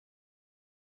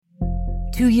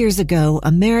2 years ago,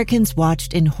 Americans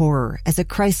watched in horror as a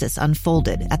crisis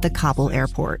unfolded at the Kabul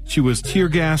airport. She was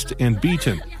tear-gassed and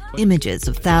beaten. Images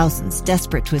of thousands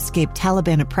desperate to escape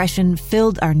Taliban oppression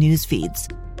filled our news feeds.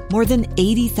 More than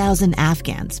 80,000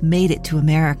 Afghans made it to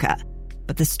America.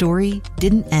 But the story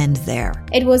didn't end there.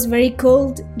 It was very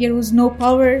cold. There was no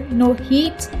power, no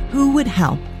heat. Who would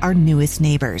help our newest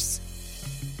neighbors?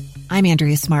 I'm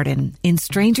Andrea Smartin. In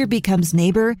Stranger Becomes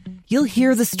Neighbor, you'll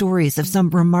hear the stories of some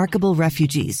remarkable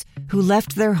refugees who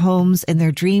left their homes and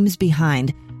their dreams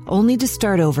behind, only to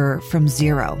start over from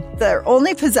zero. Their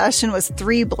only possession was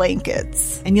 3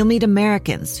 blankets. And you'll meet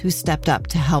Americans who stepped up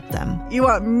to help them. You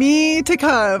want me to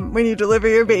come when you deliver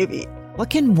your baby. What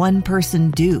can one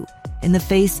person do in the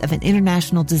face of an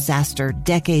international disaster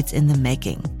decades in the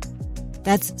making?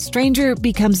 That's Stranger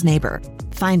Becomes Neighbor.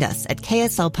 Find us at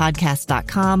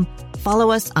kslpodcast.com.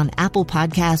 Follow us on Apple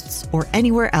Podcasts or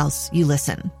anywhere else you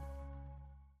listen.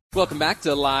 Welcome back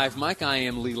to Live Mike. I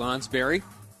am Lee Lonsberry.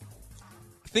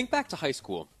 Think back to high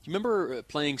school. You remember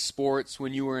playing sports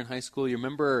when you were in high school? You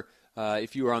remember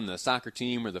if you were on the soccer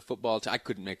team or the football team? I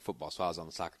couldn't make football, so I was on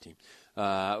the soccer team.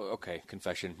 Okay,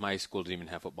 confession. My school didn't even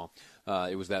have football.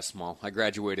 It was that small. I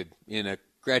graduated in a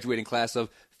graduating class of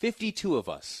 52 of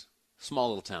us. Small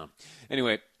little town.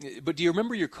 Anyway, but do you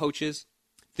remember your coaches?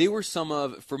 They were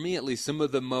for me at least, some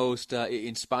of the most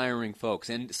inspiring folks.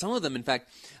 And some of them, in fact,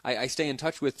 I stay in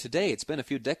touch with today. It's been a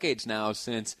few decades now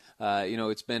since,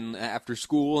 it's been after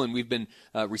school and we've been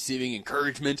receiving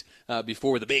encouragement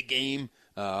before the big game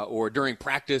or during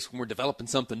practice when we're developing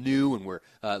something new and we're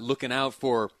looking out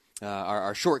for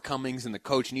our shortcomings, and the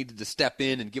coach needed to step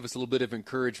in and give us a little bit of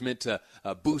encouragement to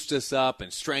boost us up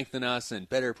and strengthen us and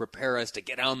better prepare us to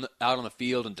get out on the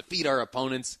field and defeat our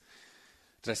opponents.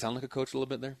 Did I sound like a coach a little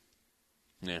bit there?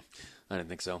 Yeah, I didn't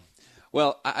think so.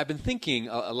 Well, I've been thinking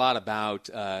a lot about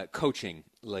coaching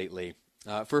lately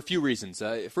for a few reasons.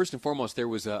 First and foremost, there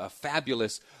was a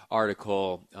fabulous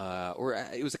article, or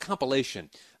it was a compilation,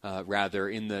 rather,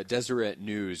 in the Deseret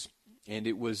News. And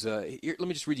it was, here, let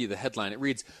me just read you the headline. It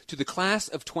reads, "To the class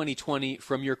of 2020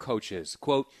 from your coaches,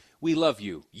 quote, we love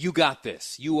you. You got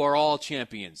this. You are all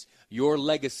champions. Your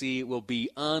legacy will be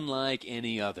unlike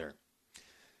any other."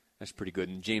 That's pretty good.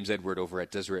 And James Edward over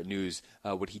at Deseret News,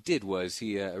 what he did was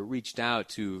he reached out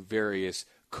to various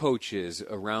coaches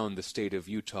around the state of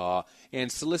Utah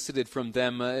and solicited from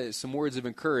them some words of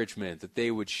encouragement that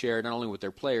they would share not only with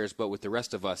their players but with the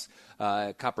rest of us.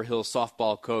 Copper Hill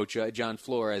softball coach John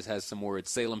Flores has some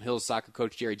words. Salem Hills soccer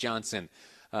coach Jerry Johnson.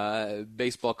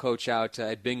 Baseball coach out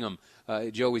at Bingham,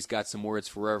 Joey's got some words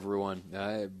for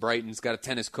everyone. Brighton's got a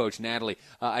tennis coach, Natalie.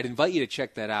 I'd invite you to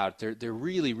check that out. They're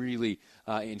really, really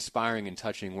inspiring and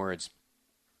touching words.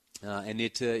 And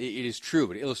it is true.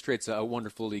 It illustrates a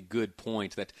wonderfully good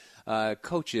point that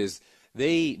coaches,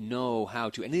 they know how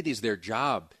to, and it is their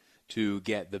job to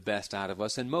get the best out of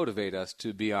us and motivate us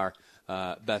to be our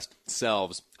best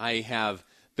selves. I have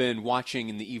been watching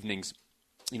in the evenings.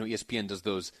 ESPN does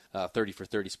those 30 for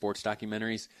 30 sports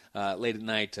documentaries. Late at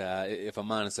night, if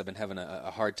I'm honest, I've been having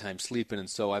a hard time sleeping, and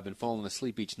so I've been falling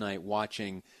asleep each night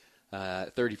watching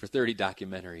 30 for 30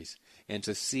 documentaries. And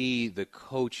to see the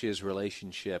coach's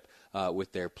relationship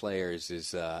with their players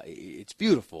it's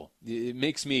beautiful. It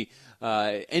makes me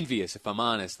envious, if I'm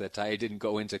honest, that I didn't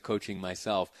go into coaching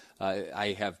myself.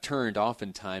 I have turned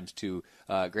oftentimes to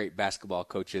great basketball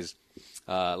coaches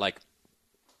like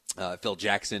Phil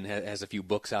Jackson has a few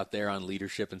books out there on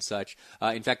leadership and such.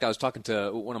 In fact, I was talking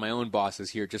to one of my own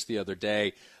bosses here just the other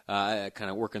day, kind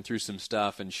of working through some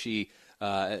stuff, and she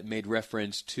made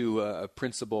reference to a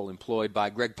principle employed by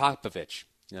Greg Popovich.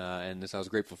 And so I was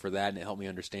grateful for that, and it helped me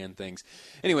understand things.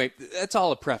 Anyway, that's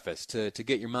all a preface to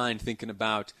get your mind thinking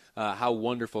about how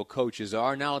wonderful coaches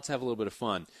are. Now let's have a little bit of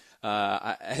fun.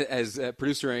 As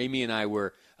producer Amy and I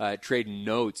were trading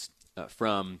notes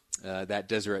from that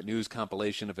Deseret News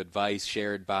compilation of advice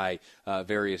shared by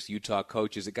various Utah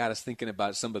coaches, it got us thinking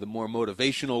about some of the more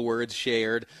motivational words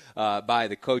shared by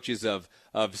the coaches of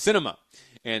cinema.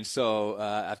 And so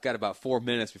I've got about 4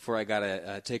 minutes before I got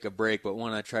to take a break, but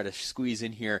want to try to squeeze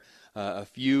in here a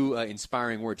few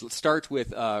inspiring words. Let's start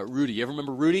with Rudy. You ever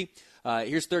remember Rudy?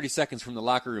 Here's 30 seconds from the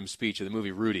locker room speech of the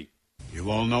movie Rudy.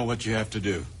 You all know what you have to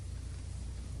do.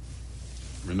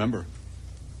 Remember,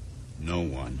 no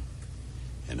one,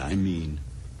 and I mean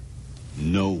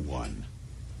no one,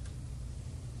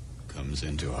 comes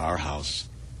into our house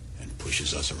and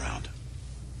pushes us around.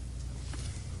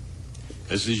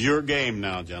 This is your game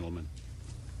now, gentlemen.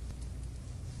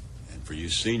 And for you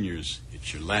seniors,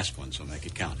 it's your last one, so make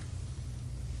it count.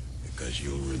 Because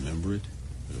you'll remember it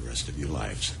for the rest of your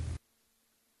lives.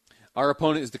 Our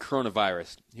opponent is the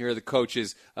coronavirus. Here are the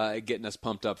coaches getting us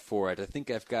pumped up for it. I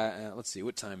think I've got, let's see,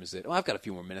 what time is it? Oh, I've got a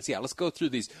few more minutes. Yeah, let's go through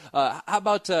these. How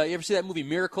about, you ever see that movie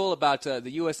Miracle about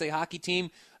the USA hockey team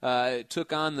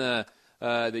took on the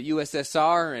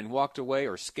USSR and walked away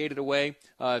or skated away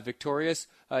victorious?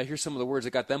 Here's some of the words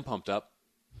that got them pumped up.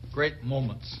 Great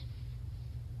moments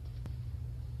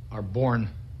are born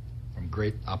from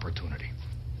great opportunity.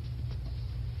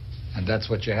 And that's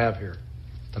what you have here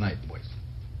tonight, boys.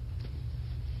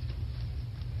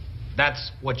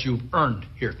 That's what you've earned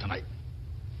here tonight.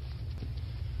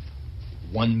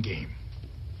 One game.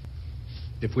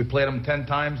 If we played them 10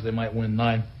 times, they might win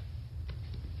 9.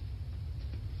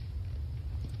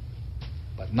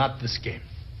 But not this game.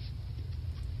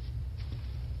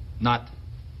 Not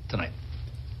tonight.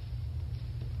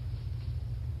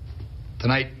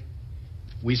 Tonight,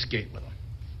 we skate with them.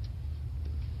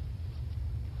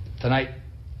 Tonight,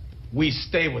 we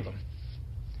stay with them.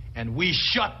 And we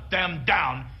shut them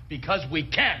down because we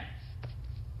can.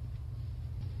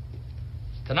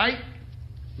 Tonight,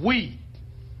 we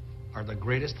are the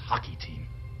greatest hockey team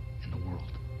in the world.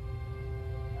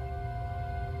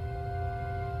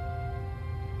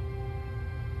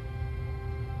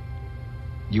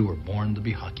 You were born to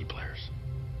be hockey players.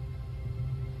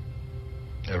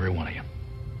 Every one of you.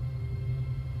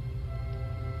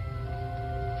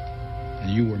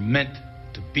 And you were meant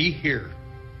to be here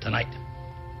tonight.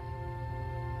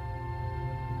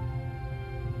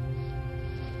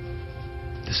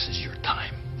 This is your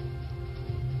time.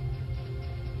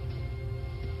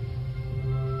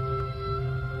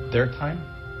 Their time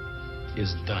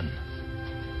is done.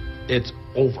 It's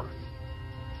over.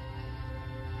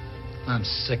 I'm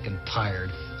sick and tired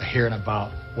of hearing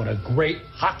about what a great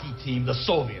hockey team the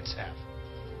Soviets have.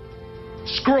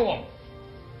 Screw them.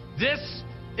 This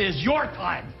is your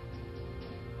time.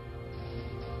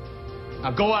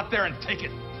 Now go out there and take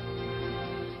it.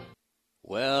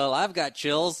 Well, I've got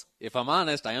chills. If I'm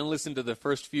honest, I only listened to the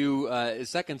first few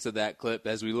seconds of that clip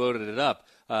as we loaded it up.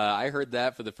 I heard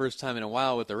that for the first time in a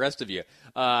while with the rest of you.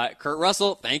 Kurt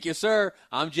Russell, thank you, sir.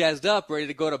 I'm jazzed up, ready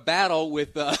to go to battle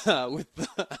with this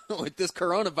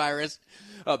coronavirus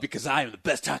because I am the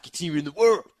best hockey team in the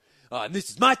world. And this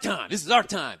is my time. This is our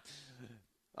time.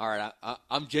 All right,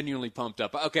 I'm genuinely pumped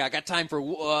up. Okay, I got time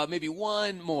for maybe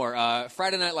one more.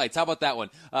 Friday Night Lights, how about that one?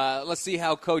 Let's see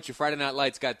how Coach of Friday Night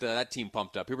Lights got that team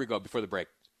pumped up. Here we go before the break.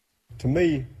 To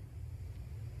me,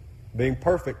 being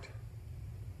perfect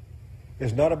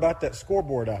is not about that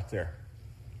scoreboard out there.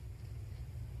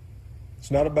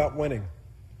 It's not about winning.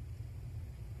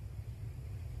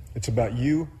 It's about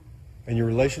you and your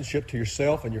relationship to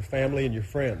yourself and your family and your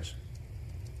friends.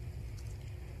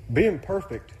 Being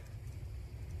perfect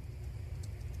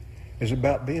is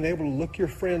about being able to look your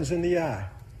friends in the eye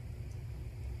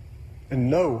and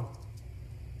know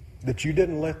that you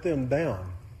didn't let them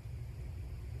down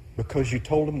because you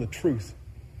told them the truth.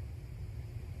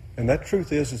 And that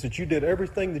truth is that you did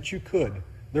everything that you could.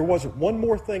 There wasn't one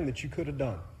more thing that you could have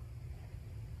done.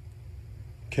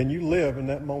 Can you live in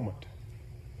that moment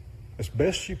as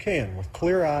best you can with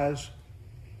clear eyes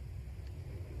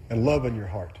and love in your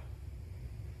heart?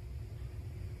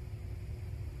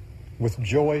 With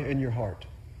joy in your heart.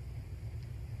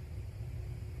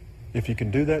 If you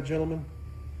can do that, gentlemen,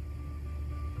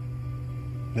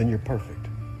 then you're perfect.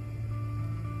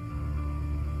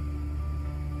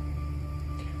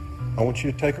 I want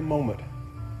you to take a moment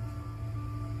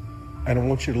and I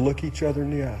want you to look each other in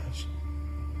the eyes.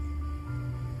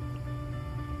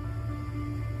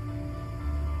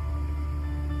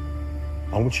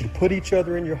 I want you to put each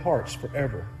other in your hearts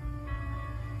forever.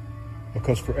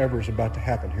 Because forever is about to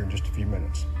happen here in just a few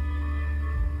minutes.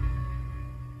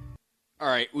 All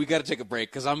right, we got to take a break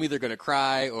because I'm either going to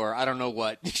cry or I don't know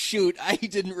what. Shoot, I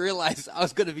didn't realize I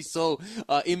was going to be so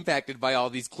impacted by all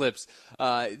these clips.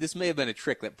 This may have been a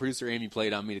trick that producer Amy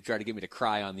played on me to try to get me to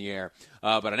cry on the air,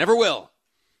 but I never will.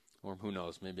 Or who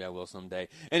knows, maybe I will someday.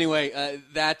 Anyway,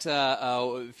 that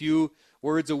few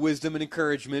words of wisdom and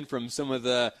encouragement from some of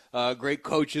the great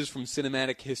coaches from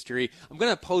cinematic history. I'm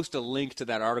going to post a link to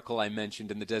that article I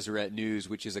mentioned in the Deseret News,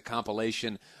 which is a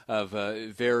compilation of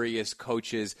various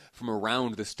coaches from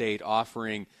around the state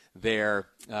offering their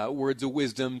words of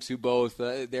wisdom to both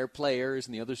their players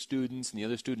and the other students and the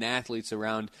other student athletes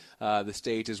around the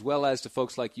state, as well as to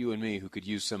folks like you and me who could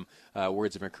use some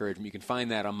words of encouragement. You can find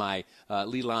that on my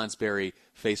Lee Lonsberry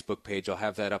Facebook page. I'll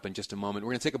have that up in just a moment.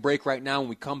 We're going to take a break right now. When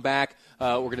we come back,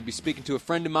 we're going to be speaking to a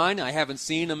friend of mine. I haven't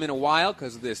seen him in a while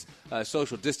because of this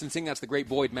social distancing. That's the great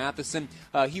Boyd Matheson.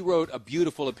 He wrote a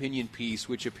beautiful opinion piece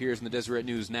which appears in the Deseret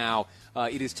News now.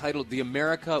 It is titled "The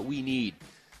America We Need."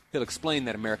 He'll explain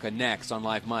that America next on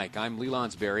Live Mike. I'm Lee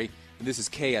Lonsberry, and this is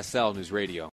KSL News Radio.